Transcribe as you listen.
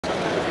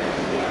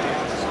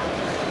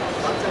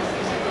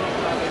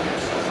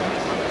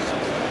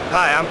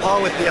Hi, I'm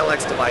Paul with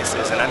PLX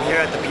Devices, and I'm here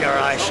at the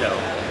PRI show.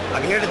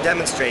 I'm here to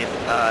demonstrate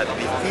the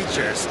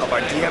features of our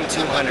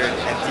DM-200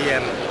 and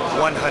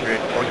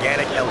DM-100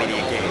 organic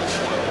LED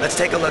gauge. Let's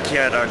take a look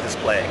here at our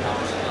display.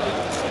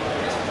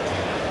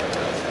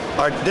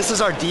 This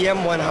is our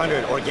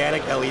DM-100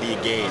 organic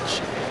LED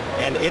gauge,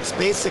 and it's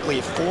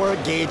basically 4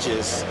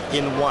 gauges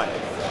in one.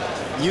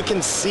 You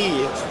can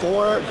see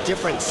 4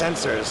 different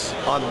sensors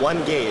on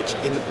one gauge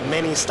in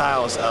many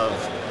styles of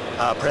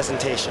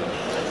presentation.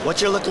 What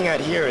you're looking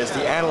at here is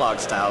the analog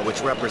style,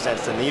 which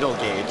represents the needle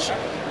gauge,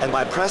 and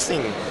by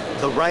pressing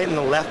the right and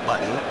the left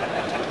button,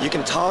 you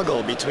can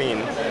toggle between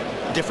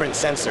different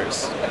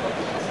sensors.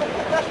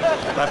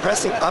 By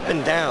pressing up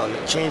and down,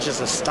 it changes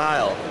the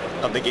style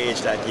of the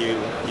gauge that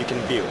you can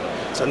view.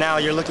 So now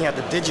you're looking at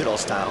the digital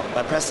style.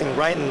 By pressing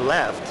right and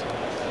left,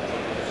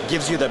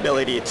 gives you the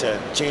ability to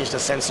change the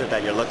sensor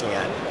that you're looking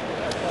at.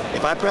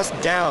 If I press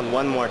down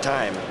one more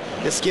time,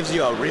 this gives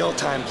you a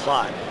real-time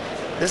plot.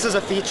 This is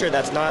a feature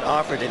that's not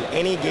offered in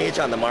any gauge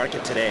on the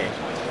market today.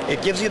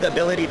 It gives you the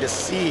ability to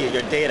see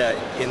your data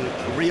in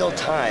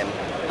real-time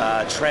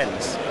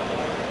trends.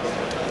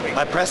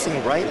 By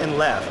pressing right and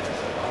left,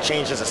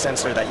 changes the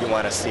sensor that you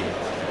want to see.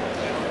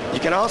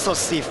 You can also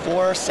see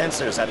 4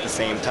 sensors at the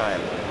same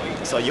time.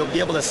 So you'll be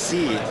able to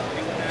see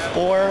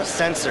 4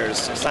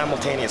 sensors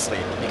simultaneously.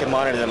 You can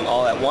monitor them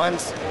all at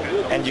once,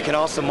 and you can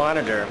also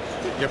monitor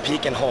your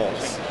peak and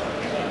holds.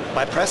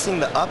 By pressing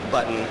the up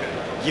button,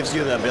 gives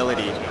you the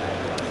ability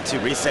to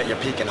reset your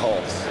peak and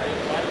holds.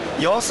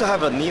 You also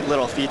have a neat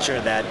little feature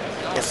that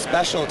is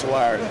special to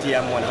our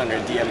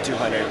DM-100,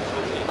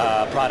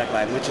 DM-200 product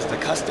line, which is the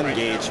custom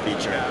gauge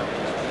feature.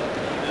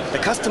 The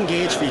custom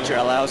gauge feature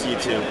allows you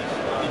to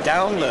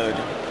download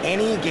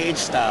any gauge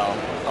style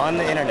on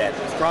the internet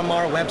from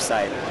our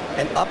website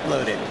and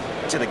upload it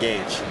to the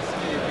gauge.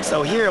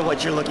 So here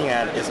what you're looking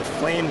at is a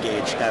flame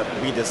gauge that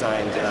we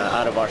designed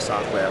out of our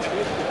software.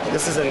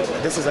 This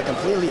is a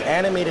completely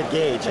animated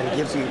gauge and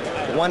gives you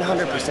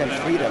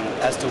 100% freedom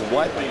as to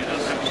what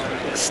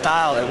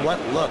style and what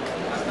look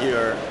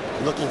you're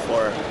looking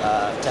for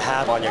to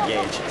have on your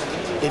gauge.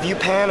 If you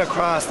pan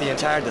across the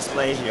entire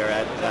display here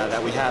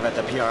that we have at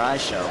the PRI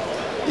show,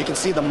 you can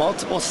see the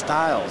multiple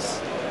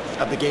styles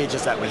of the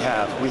gauges that we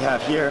have. We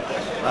have here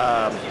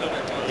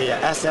the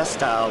SS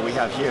style, we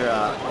have here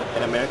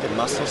an American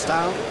Muscle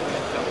style.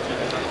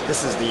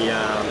 This is the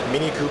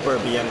Mini Cooper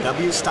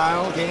BMW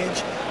style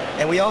gauge.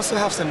 And we also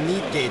have some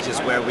neat gauges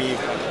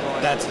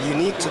that's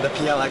unique to the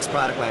PLX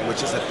product line,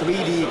 which is a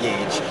 3D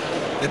gauge.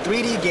 The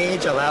 3D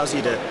gauge allows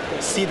you to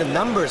see the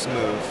numbers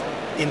move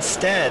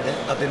instead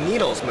of the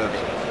needles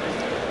moving.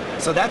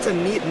 So that's a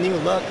neat new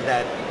look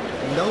that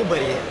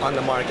nobody on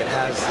the market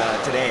has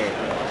today.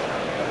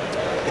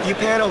 If you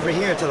pan over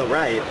here to the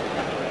right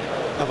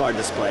of our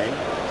display,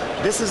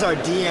 this is our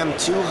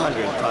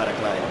DM-200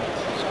 product line.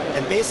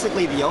 And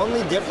basically the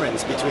only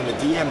difference between the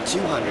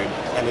DM-200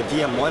 and the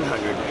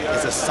DM-100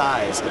 is the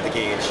size of the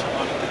gauge.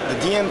 The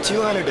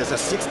DM-200 is a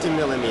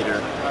 60mm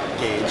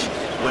gauge,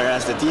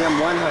 whereas the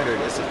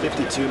DM-100 is a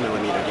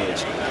 52mm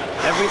gauge.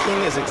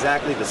 Everything is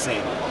exactly the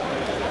same.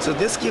 So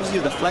this gives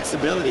you the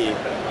flexibility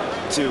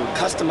to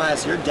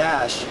customize your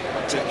dash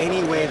to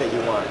any way that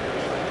you want.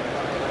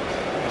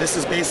 This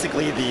is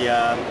basically the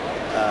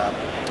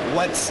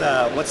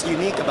what's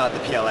unique about the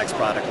PLX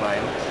product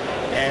line,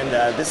 and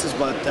this is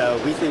what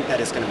we think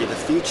that is going to be the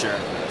future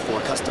for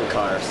custom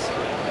cars.